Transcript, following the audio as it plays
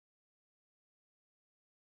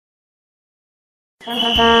Because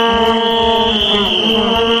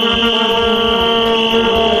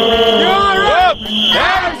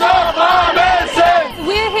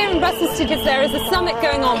there is a summit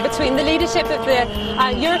going on between the leadership of the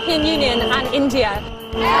European Union and India.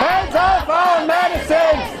 Hands off our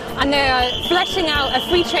medicines! And they are fleshing out a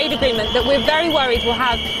free trade agreement that we're very worried will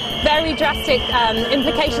have very drastic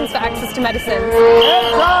implications for access to medicines.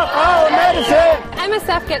 Hands off our medicines!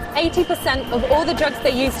 MSF gets 80% of all the drugs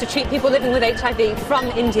they use to treat people living with HIV from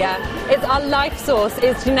India. It's our life source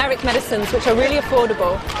is generic medicines, which are really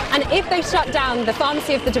affordable. And if they shut down the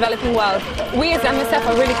pharmacy of the developing world, we as MSF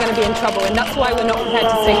are really going to be in trouble, and that's why we're not prepared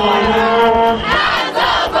to stay quiet. Hands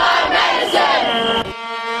off our medicine!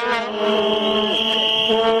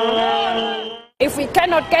 If we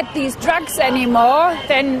cannot get these drugs anymore,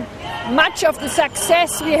 then much of the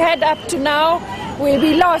success we had up to now will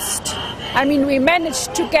be lost. I mean, we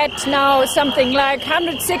managed to get now something like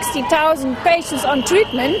 160,000 patients on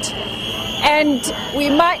treatment, and we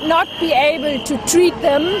might not be able to treat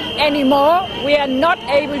them anymore. We are not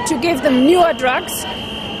able to give them newer drugs,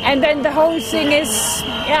 and then the whole thing is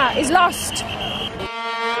lost.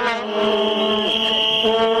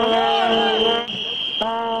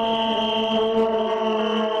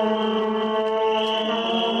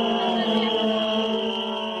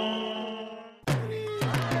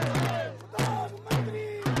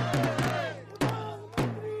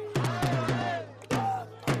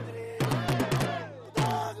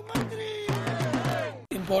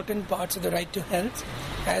 Important parts of the right to health,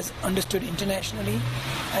 as understood internationally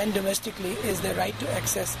and domestically, is the right to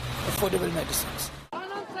access affordable medicines.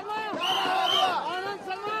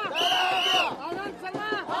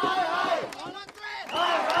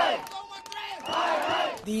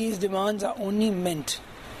 These demands are only meant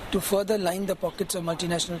to further line the pockets of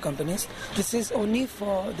multinational companies. This is only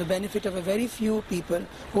for the benefit of a very few people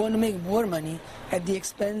who want to make more money at the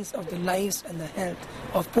expense of the lives and the health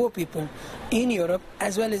of poor people in Europe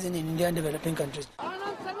as well as in India and developing countries.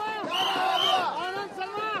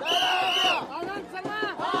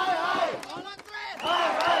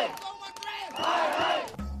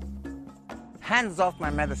 Hands off my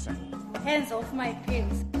medicine. Hands off my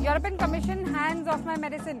pills. European Commission, hands off my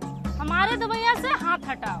medicine. हमारे दवाइयाँ से हाथ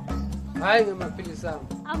हटाओ.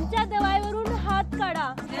 आमच्या दवाईवरून हात काढा.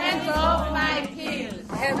 Hands off my pills.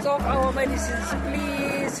 Hands off our medicines,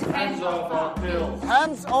 please. Hands off our pills.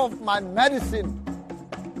 Hands off my medicine.